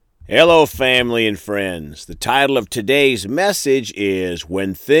Hello, family and friends. The title of today's message is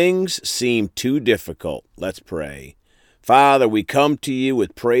When Things Seem Too Difficult. Let's pray. Father, we come to you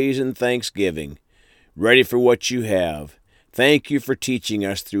with praise and thanksgiving, ready for what you have. Thank you for teaching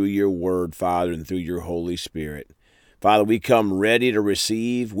us through your word, Father, and through your Holy Spirit. Father, we come ready to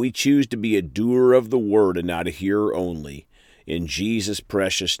receive. We choose to be a doer of the word and not a hearer only. In Jesus'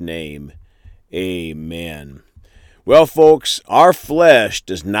 precious name, amen. Well, folks, our flesh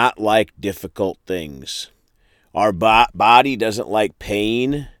does not like difficult things. Our body doesn't like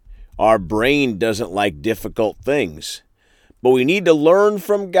pain. Our brain doesn't like difficult things. But we need to learn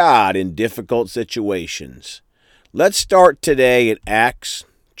from God in difficult situations. Let's start today at Acts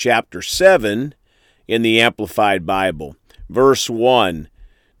chapter 7 in the Amplified Bible. Verse 1.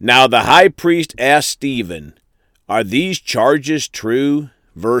 Now the high priest asked Stephen, "Are these charges true?"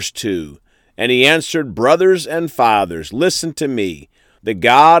 Verse 2. And he answered, "Brothers and fathers, listen to me. The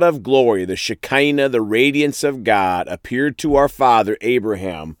God of glory, the Shekinah, the radiance of God, appeared to our father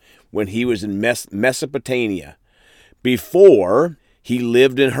Abraham when he was in Mesopotamia, before he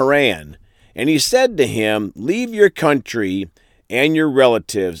lived in Haran. And he said to him, 'Leave your country and your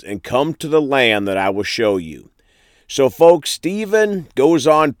relatives and come to the land that I will show you.'" So, folks, Stephen goes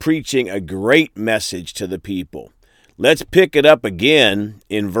on preaching a great message to the people. Let's pick it up again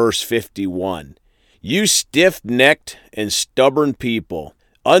in verse 51. "You stiff-necked and stubborn people,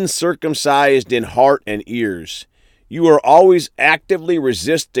 uncircumcised in heart and ears, you are always actively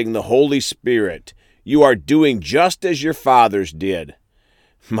resisting the Holy Spirit. You are doing just as your fathers did."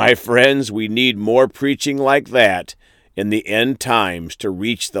 My friends, we need more preaching like that in the end times to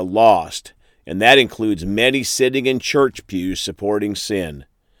reach the lost, and that includes many sitting in church pews supporting sin.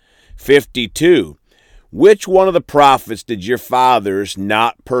 52. "Which one of the prophets did your fathers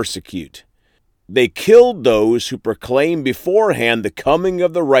not persecute? They killed those who proclaimed beforehand the coming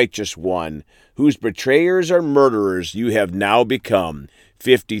of the righteous one, whose betrayers or murderers you have now become."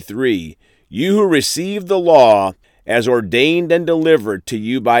 53. "You who received the law as ordained and delivered to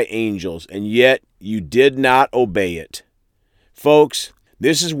you by angels, and yet you did not obey it." Folks,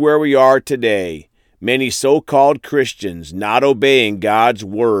 this is where we are today. Many so-called Christians not obeying God's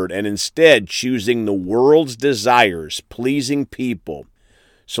word and instead choosing the world's desires, pleasing people.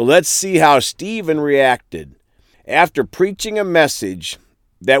 So let's see how Stephen reacted. After preaching a message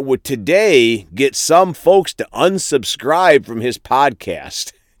that would today get some folks to unsubscribe from his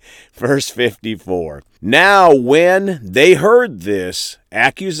podcast. Verse 54. "Now when they heard this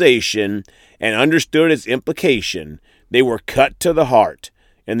accusation and understood its implication, they were cut to the heart,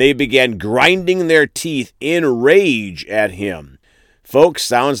 and they began grinding their teeth in rage at him." Folks,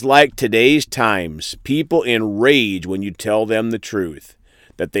 sounds like today's times. People enrage when you tell them the truth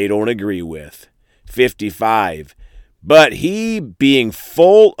that they don't agree with. 55. "But he, being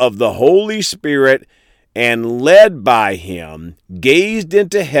full of the Holy Spirit and led by him, gazed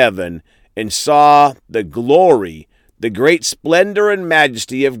into heaven and saw the glory, the great splendor and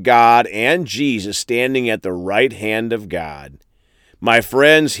majesty of God and Jesus standing at the right hand of God." My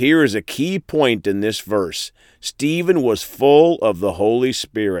friends, here is a key point in this verse. Stephen was full of the Holy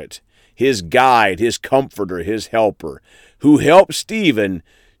Spirit, his guide, his comforter, his helper, who helped Stephen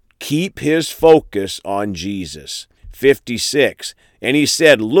keep his focus on Jesus. 56. "And he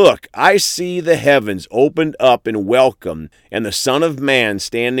said, 'Look, I see the heavens opened up in welcome, and the Son of Man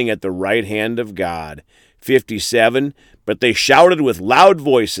standing at the right hand of God.' 57. "But they shouted with loud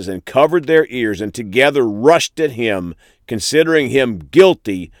voices and covered their ears, and together rushed at him, considering him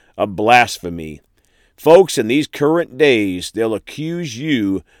guilty of blasphemy." Folks, in these current days, they'll accuse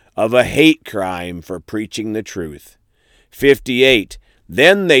you of a hate crime for preaching the truth. 58.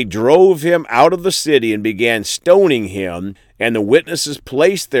 "Then they drove him out of the city and began stoning him, and the witnesses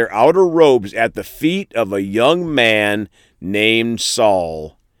placed their outer robes at the feet of a young man named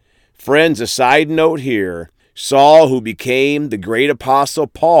Saul." Friends, a side note here, Saul, who became the great apostle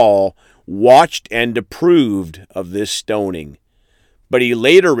Paul, watched and approved of this stoning. But he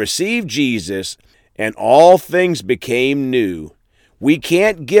later received Jesus, and all things became new. We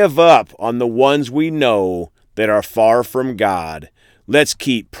can't give up on the ones we know that are far from God. Let's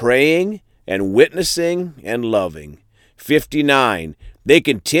keep praying and witnessing and loving. 59. "They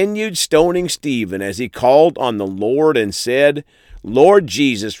continued stoning Stephen as he called on the Lord and said, 'Lord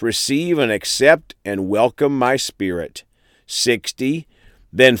Jesus, receive and accept and welcome my spirit.' 60.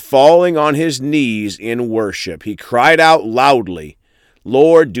 "Then falling on his knees in worship, he cried out loudly,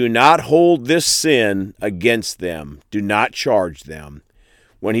 'Lord, do not hold this sin against them. Do not charge them.'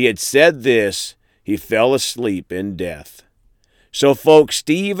 When he had said this, he fell asleep in death." So, folks,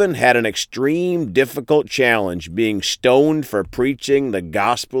 Stephen had an extreme, difficult challenge being stoned for preaching the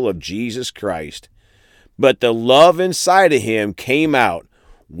gospel of Jesus Christ. But the love inside of him came out.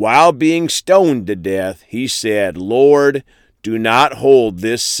 While being stoned to death, he said, "Lord, do not hold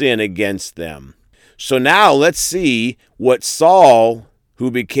this sin against them." So now let's see what Saul,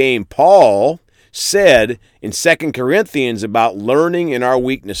 who became Paul, said in 2 Corinthians about learning in our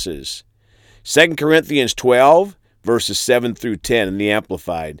weaknesses. 2 Corinthians 12, verses 7 through 10 in the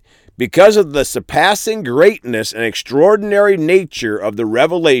Amplified. Because of the surpassing greatness and extraordinary nature of the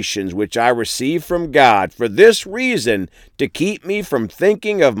revelations which I received from God, for this reason, to keep me from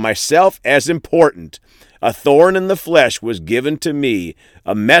thinking of myself as important, a thorn in the flesh was given to me,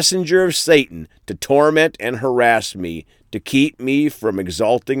 a messenger of Satan, to torment and harass me, to keep me from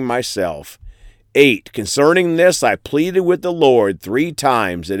exalting myself. 8. Concerning this I pleaded with the Lord 3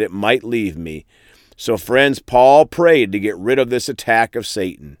 times that it might leave me. So, friends, Paul prayed to get rid of this attack of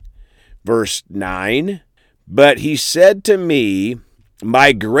Satan. Verse 9, but he said to me,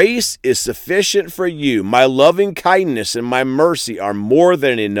 my grace is sufficient for you. My loving kindness and my mercy are more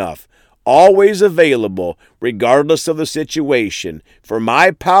than enough, always available, regardless of the situation. For my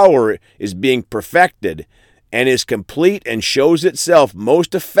power is being perfected and is complete and shows itself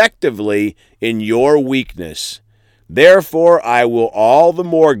most effectively in your weakness. Therefore, I will all the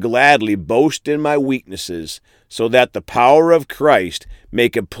more gladly boast in my weaknesses, so that the power of Christ may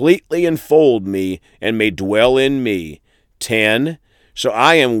completely enfold me and may dwell in me. 10. So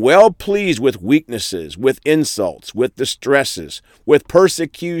I am well pleased with weaknesses, with insults, with distresses, with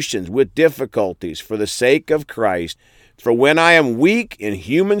persecutions, with difficulties, for the sake of Christ. For when I am weak in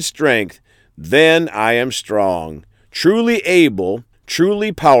human strength, then I am strong, truly able,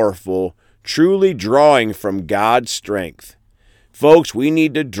 truly powerful, truly drawing from God's strength. Folks, we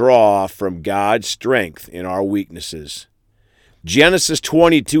need to draw from God's strength in our weaknesses. Genesis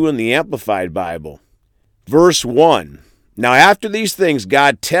 22 in the Amplified Bible. Verse 1. Now after these things,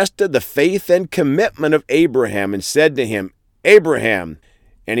 God tested the faith and commitment of Abraham and said to him, Abraham,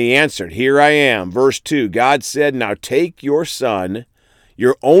 and he answered, Here I am. Verse 2. God said, Now take your son,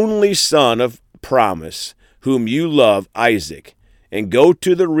 your only son of promise, whom you love, Isaac, and go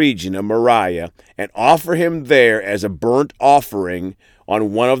to the region of Moriah, and offer him there as a burnt offering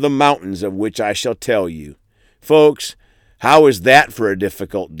on one of the mountains of which I shall tell you. Folks, how is that for a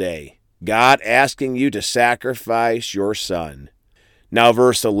difficult day? God asking you to sacrifice your son. Now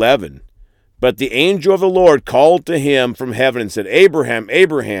verse 11. But the angel of the Lord called to him from heaven and said, Abraham,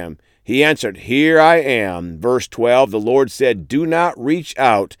 Abraham. He answered, Here I am. Verse 12, the Lord said, Do not reach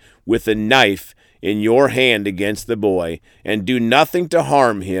out with a knife in your hand against the boy, and do nothing to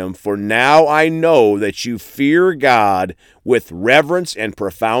harm him, for now I know that you fear God with reverence and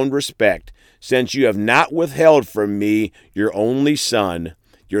profound respect, since you have not withheld from me your only son,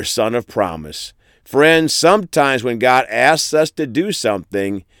 your son of promise. Friends, sometimes when God asks us to do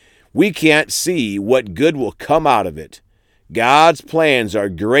something, we can't see what good will come out of it. God's plans are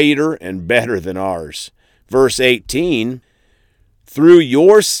greater and better than ours. Verse 18, Through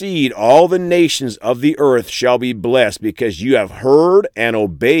your seed all the nations of the earth shall be blessed, because you have heard and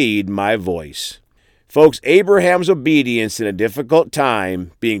obeyed my voice. Folks, Abraham's obedience in a difficult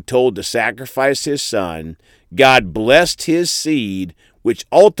time, being told to sacrifice his son, God blessed his seed, which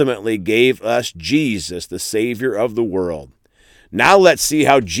ultimately gave us Jesus, the Savior of the world. Now let's see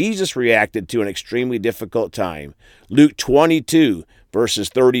how Jesus reacted to an extremely difficult time. Luke 22, verses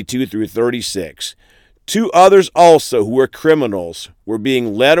 32 through 36. 2 others also, who were criminals, were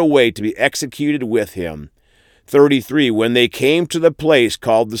being led away to be executed with him. 33. When they came to the place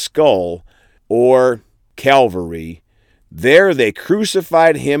called the Skull, or Calvary, there they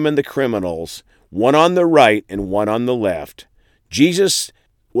crucified him and the criminals, one on the right and one on the left. Jesus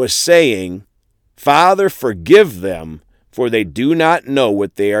was saying, Father, forgive them, for they do not know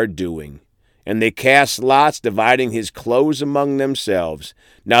what they are doing. And they cast lots, dividing his clothes among themselves.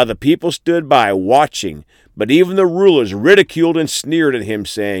 Now the people stood by, watching, but even the rulers ridiculed and sneered at him,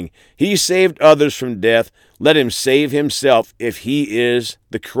 saying, He saved others from death. Let him save himself, if he is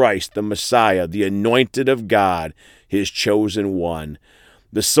the Christ, the Messiah, the anointed of God, his chosen one.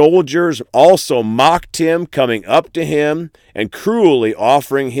 The soldiers also mocked him, coming up to him and cruelly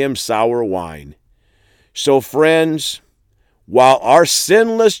offering him sour wine. So, friends, while our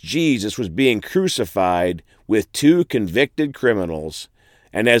sinless Jesus was being crucified with 2 convicted criminals,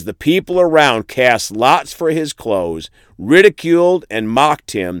 and as the people around cast lots for his clothes, ridiculed and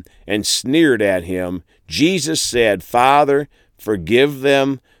mocked him and sneered at him, Jesus said, Father, forgive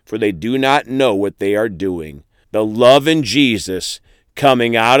them, for they do not know what they are doing. The love in Jesus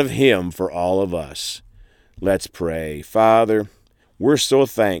coming out of him for all of us. Let's pray. Father, We're so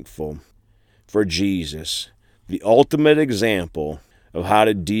thankful for Jesus, the ultimate example of how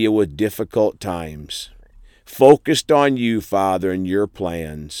to deal with difficult times. Focused on you, Father, and your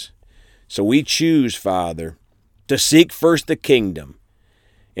plans. So we choose, Father, to seek first the kingdom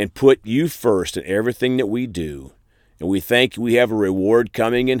and put you first in everything that we do. And we thank you we have a reward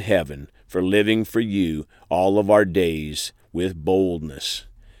coming in heaven for living for you all of our days with boldness,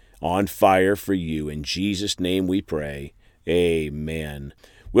 on fire for you. In Jesus' name we pray. Amen.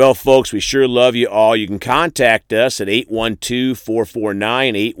 Well, folks, we sure love you all. You can contact us at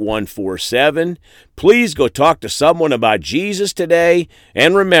 812-449-8147. Please go talk to someone about Jesus today.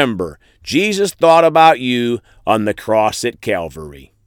 And remember, Jesus thought about you on the cross at Calvary.